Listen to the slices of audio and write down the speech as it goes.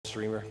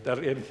streamer.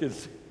 It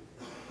is.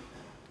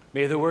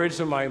 May the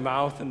words of my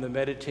mouth and the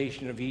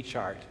meditation of each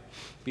heart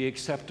be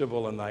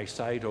acceptable in thy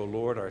sight, O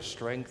Lord, our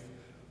strength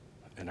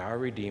and our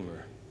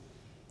Redeemer.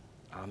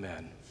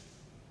 Amen.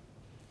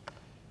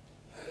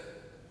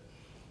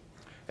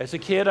 As a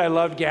kid, I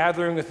loved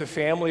gathering with the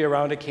family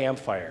around a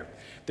campfire.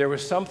 There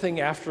was something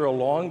after a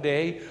long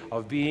day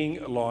of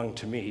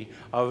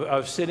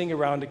sitting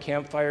around a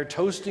campfire,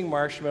 toasting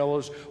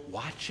marshmallows,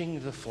 watching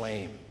the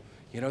flame.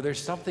 You know,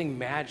 there's something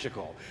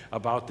magical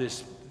about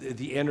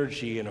the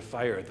energy in a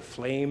fire, the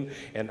flame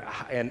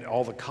and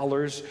all the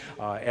colors.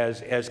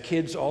 As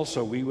kids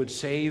also, we would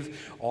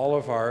save all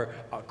of our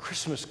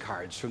Christmas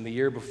cards from the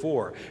year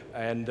before.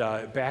 And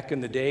back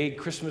in the day,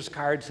 Christmas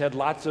cards had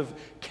lots of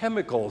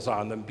chemicals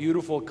on them,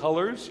 beautiful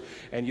colors,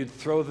 and you'd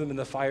throw them in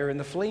the fire and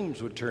the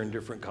flames would turn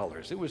different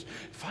colors.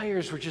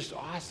 Fires were just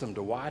awesome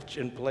to watch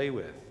and play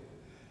with.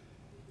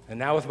 And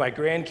now with my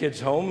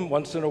grandkids home,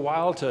 once in a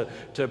while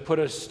to put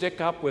a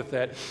stick up with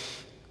that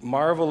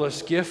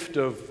marvelous gift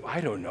of,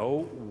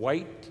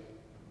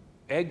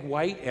 egg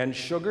white and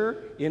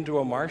sugar into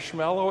a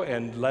marshmallow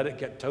and let it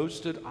get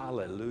toasted,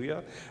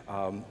 hallelujah.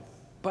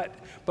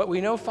 But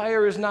we know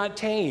fire is not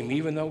tame,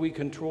 even though we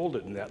controlled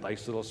it in that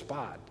nice little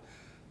spot.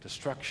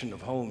 Destruction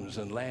of homes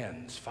and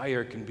lands.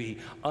 Fire can be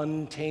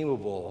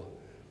untamable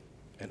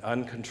and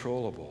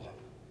uncontrollable.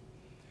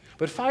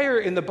 But fire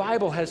in the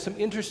Bible has some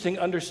interesting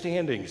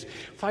understandings.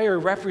 Fire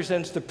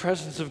represents the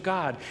presence of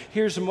God.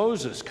 Here's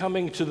Moses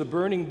coming to the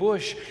burning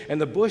bush,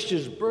 and the bush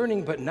is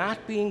burning but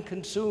not being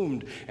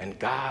consumed. And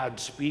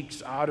God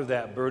speaks out of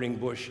that burning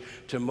bush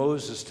to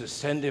Moses to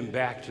send him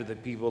back to the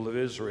people of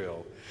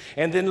Israel.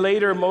 And then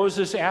later,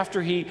 Moses,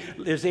 after he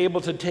is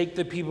able to take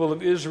the people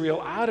of Israel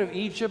out of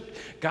Egypt,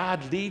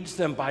 God leads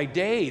them by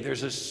day.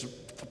 There's a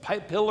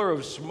pillar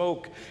of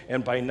smoke,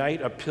 and by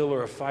night a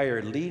pillar of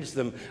fire leads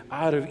them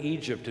out of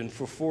Egypt and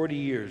for 40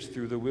 years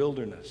through the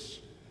wilderness.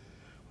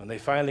 When they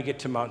finally get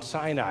to Mount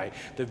Sinai,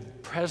 the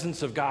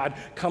presence of God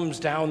comes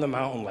down the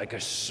mountain like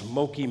a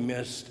smoky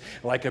mist,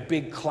 like a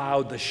big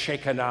cloud, the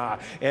Shekinah,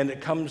 and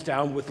it comes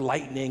down with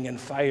lightning and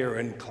fire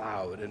and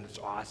cloud, and it's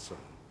awesome.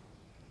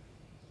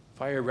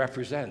 Fire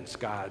represents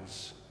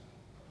God's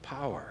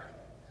power.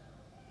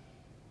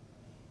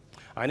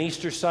 On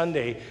Easter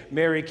Sunday,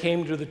 Mary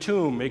came to the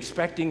tomb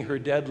expecting her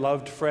dead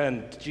loved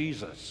friend,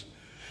 Jesus.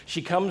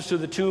 She comes to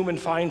the tomb and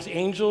finds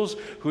angels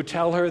who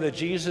tell her that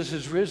Jesus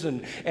is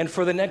risen. And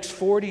for the next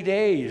 40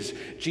 days,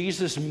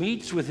 Jesus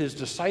meets with his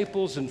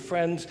disciples and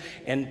friends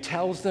and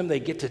tells them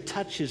they get to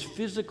touch his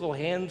physical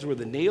hands where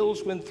the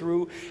nails went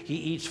through. He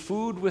eats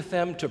food with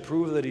them to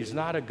prove that he's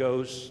not a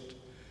ghost.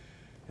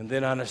 And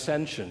then on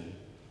Ascension,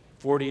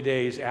 40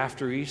 days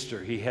after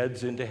Easter, he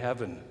heads into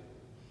heaven.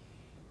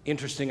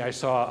 Interesting, I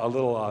saw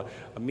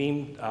a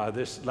meme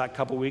this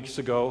couple weeks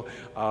ago.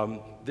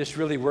 This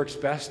really works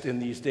best in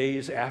these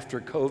days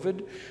after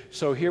COVID.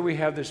 So here we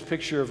have this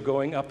picture of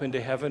going up into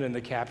heaven, and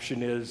the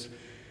caption is,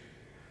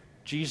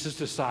 Jesus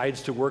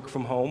decides to work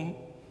from home.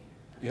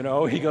 You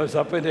know, he goes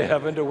up into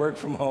heaven to work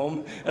from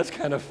home. That's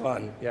kind of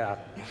fun, yeah.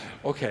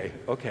 Okay.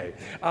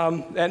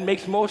 That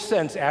makes most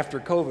sense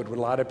after COVID when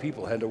a lot of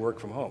people had to work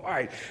from home. All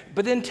right,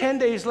 but then 10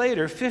 days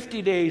later,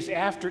 50 days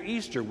after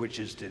Easter, which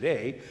is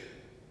today,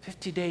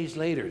 10 days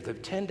later,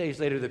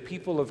 the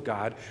people of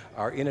God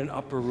are in an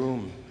upper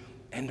room,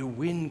 and a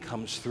wind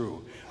comes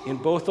through. In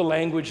both the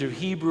language of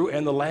Hebrew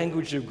and the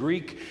language of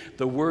Greek,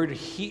 the word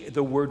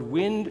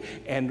wind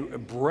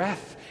and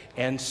breath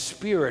and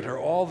spirit are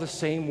all the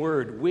same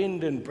word.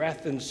 Wind and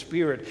breath and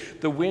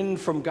spirit. The wind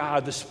from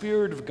God, the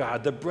spirit of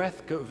God, the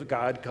breath of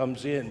God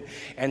comes in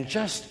and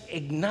just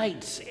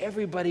ignites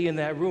everybody in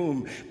that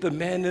room, the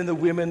men and the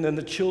women and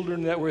the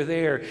children that were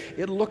there.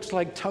 It looks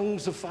like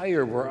tongues of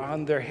fire were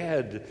on their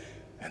head,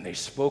 and they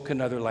spoke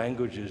in other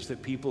languages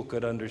that people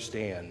could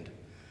understand.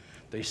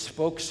 They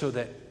spoke so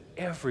that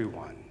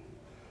everyone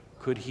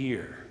could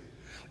hear.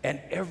 And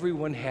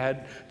everyone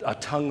had a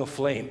tongue of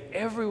flame.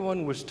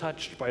 Everyone was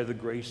touched by the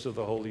grace of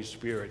the Holy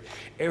Spirit.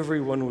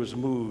 Everyone was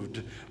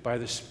moved by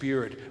the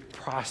Spirit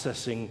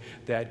processing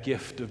that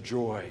gift of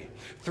joy.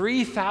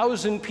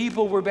 3,000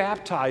 people were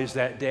baptized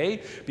that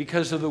day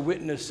because of the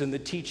witness and the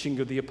teaching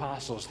of the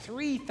apostles.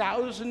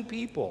 3,000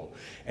 people.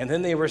 And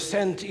then they were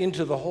sent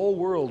into the whole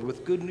world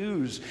with good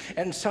news.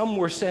 And some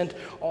were sent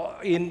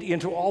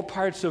into all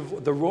parts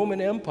of the Roman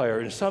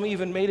Empire. And some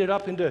even made it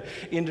up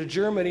into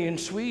Germany and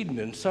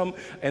Sweden.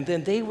 And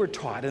then they were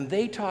taught, and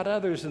they taught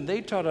others, and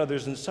they taught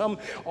others. And some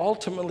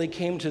ultimately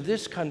came to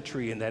this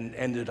country and then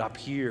ended up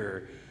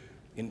here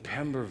in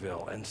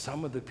Pemberville. And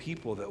some of the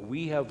people that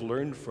we have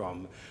learned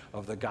from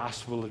of the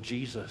gospel of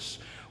Jesus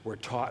were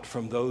taught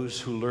from those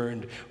who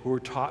learned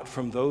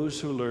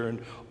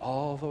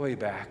all the way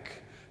back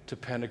to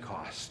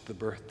Pentecost, the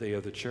birthday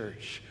of the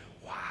church.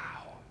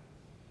 Wow.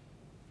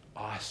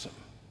 Awesome.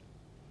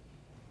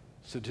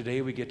 So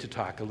today we get to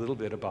talk a little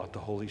bit about the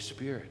Holy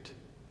Spirit.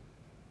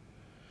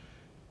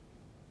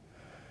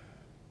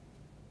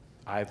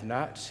 I've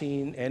not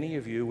seen any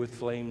of you with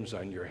flames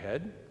on your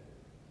head,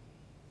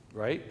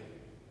 right?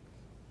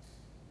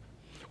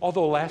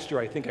 Although last year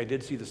I think I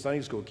did see the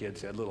Sunday school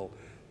kids had little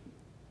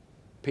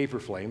paper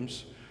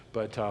flames.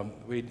 But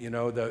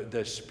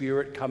the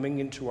Spirit coming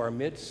into our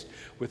midst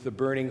with the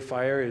burning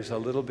fire is a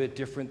little bit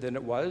different than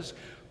it was.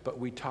 But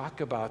we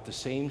talk about the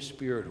same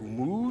Spirit who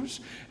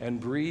moves and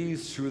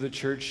breathes through the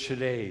church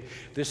today.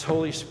 This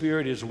Holy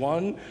Spirit is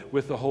one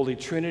with the Holy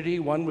Trinity,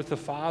 one with the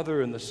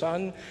Father and the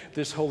Son.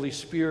 This Holy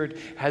Spirit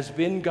has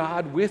been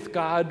God with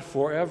God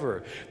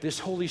forever. This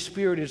Holy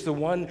Spirit is the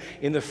one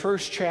in the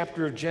first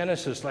chapter of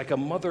Genesis, like a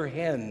mother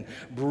hen,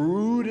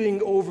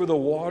 brooding over the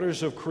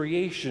waters of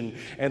creation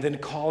and then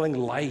calling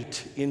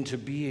light into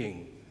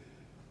being.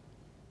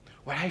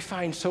 What I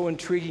find so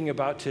intriguing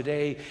about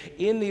today,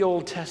 in the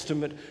Old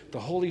Testament, the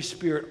Holy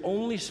Spirit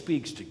only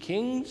speaks to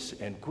kings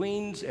and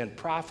queens and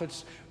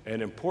prophets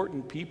and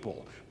important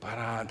people. But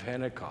on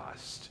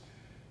Pentecost,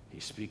 he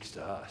speaks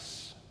to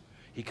us.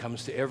 He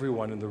comes to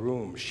everyone in the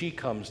room. She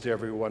comes to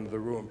everyone in the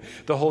room.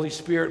 The Holy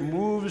Spirit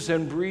moves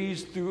and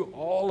breathes through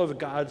all of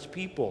God's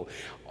people.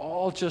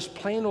 All just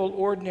plain old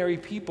ordinary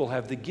people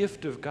have the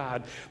gift of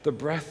God, the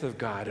breath of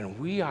God, and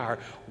we are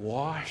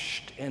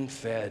washed and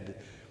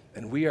fed.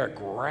 And we are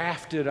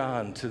grafted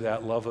on to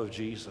that love of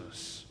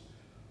Jesus.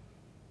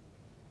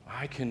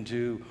 I can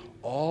do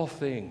all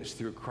things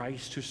through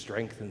Christ who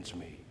strengthens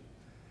me.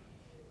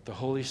 The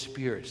Holy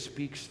Spirit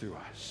speaks through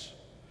us.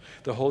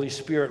 The Holy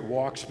Spirit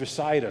walks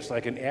beside us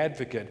like an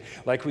advocate,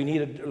 like we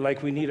need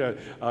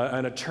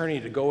an attorney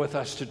to go with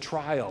us to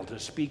trial, to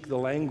speak the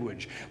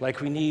language,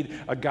 like we need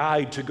a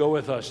guide to go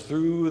with us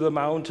through the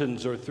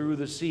mountains or through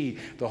the sea.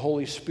 The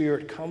Holy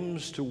Spirit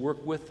comes to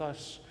work with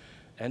us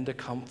and to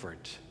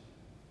comfort.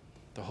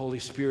 The Holy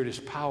Spirit is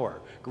power.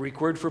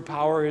 Greek word for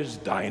power is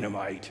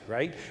dynamite,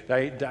 right?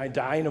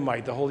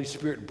 Dynamite. The Holy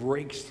Spirit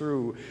breaks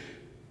through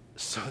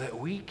so that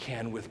we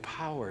can, with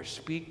power,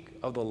 speak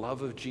of the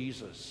love of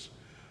Jesus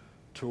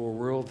to a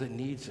world that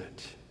needs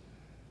it.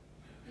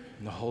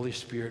 And the Holy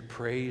Spirit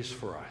prays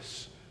for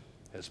us.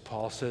 As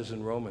Paul says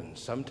in Romans,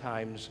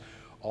 sometimes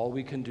all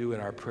we can do in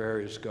our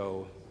prayer is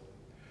go,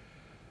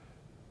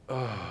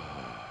 oh,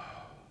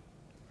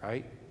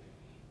 right?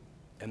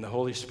 And the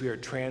Holy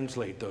Spirit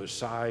translate those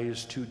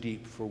sighs too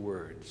deep for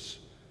words.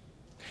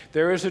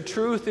 There is a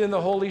truth in the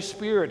Holy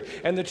Spirit,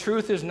 and the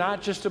truth is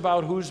not just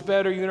about who's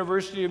better,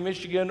 University of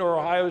Michigan or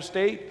Ohio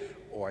State.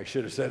 Oh, I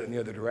should have said it in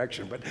the other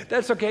direction, but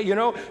that's okay.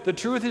 The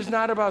truth is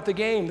not about the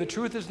game. The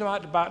truth is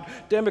not about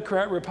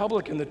Democrat,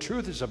 Republican. The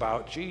truth is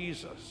about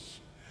Jesus.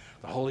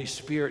 The Holy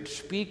Spirit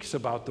speaks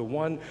about the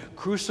one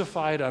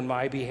crucified on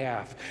my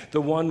behalf,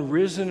 the one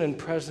risen and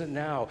present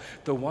now,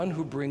 the one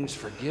who brings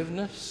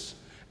forgiveness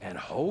and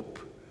hope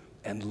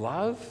and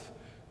love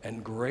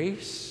and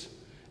grace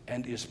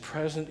and is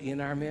present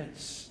in our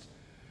midst.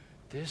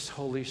 This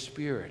Holy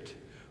Spirit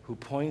who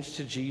points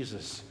to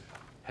Jesus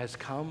has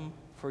come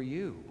for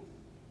you.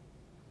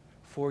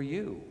 For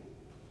you.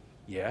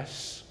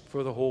 Yes,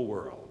 for the whole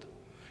world.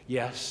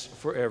 Yes,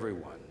 for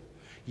everyone.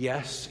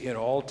 Yes, in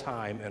all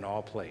time and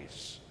all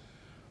place.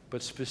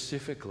 But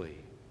specifically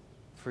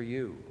for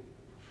you,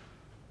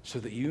 so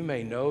that you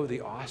may know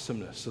the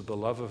awesomeness of the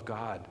love of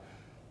God,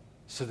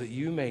 so that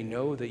you may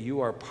know that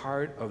you are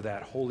part of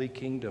that holy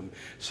kingdom,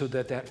 so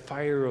that that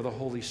fire of the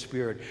Holy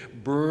Spirit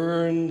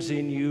burns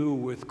in you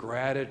with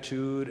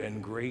gratitude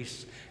and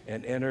grace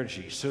and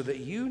energy, so that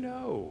you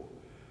know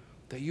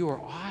that you are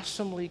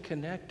awesomely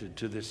connected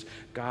to this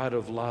God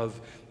of love,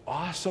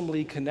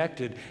 awesomely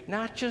connected,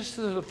 not just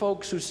to the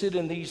folks who sit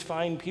in these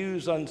fine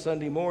pews on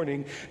Sunday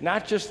morning,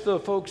 not just the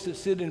folks that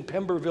sit in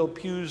Pemberville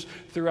pews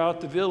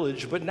throughout the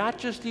village, but not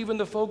just even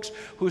the folks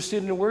who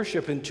sit in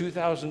worship in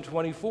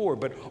 2024,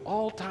 but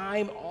all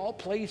time, all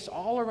place,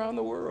 all around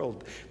the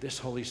world. This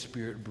Holy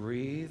Spirit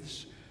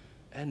breathes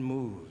and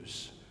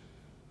moves.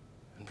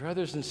 And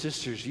brothers and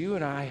sisters, you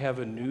and I have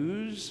a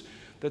news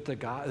that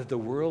the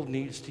world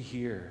needs to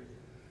hear.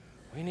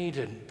 We need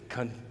to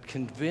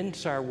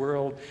convince our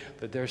world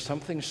that there's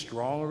something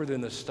stronger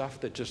than the stuff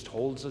that just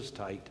holds us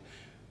tight,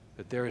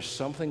 that there is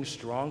something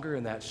stronger,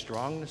 and that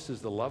strongness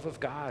is the love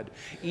of God.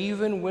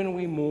 Even when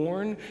we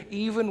mourn,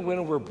 even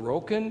when we're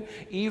broken,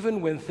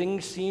 even when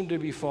things seem to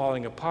be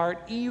falling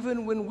apart,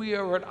 even when we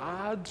are at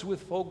odds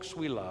with folks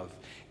we love,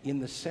 in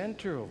the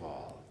center of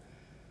all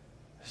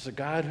is a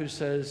God who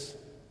says,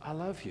 I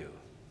love you.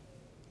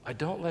 I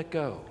don't let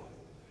go.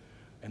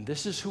 And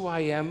this is who I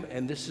am,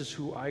 and this is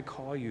who I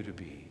call you to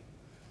be.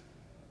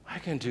 I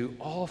can do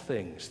all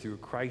things through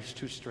Christ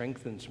who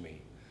strengthens me,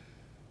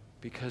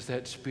 because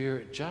that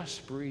Spirit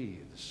just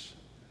breathes.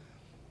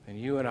 And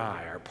you and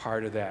I are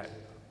part of that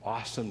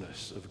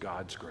awesomeness of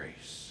God's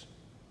grace.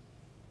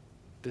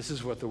 This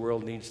is what the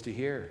world needs to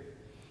hear.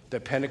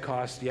 That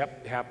Pentecost,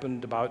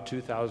 happened about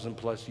 2,000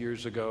 plus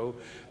years ago.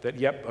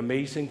 That,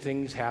 amazing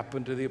things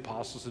happened to the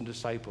apostles and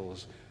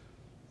disciples.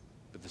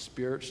 But the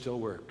Spirit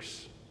still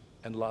works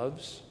and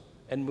loves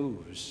and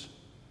moves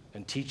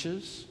and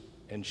teaches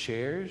and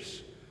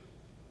shares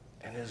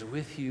and is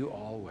with you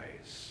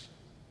always.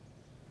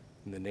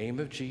 In the name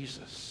of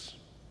Jesus,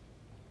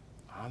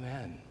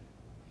 amen.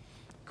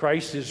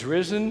 Christ is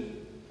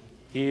risen.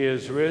 He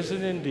is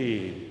risen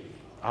indeed.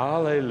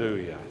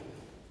 Alleluia.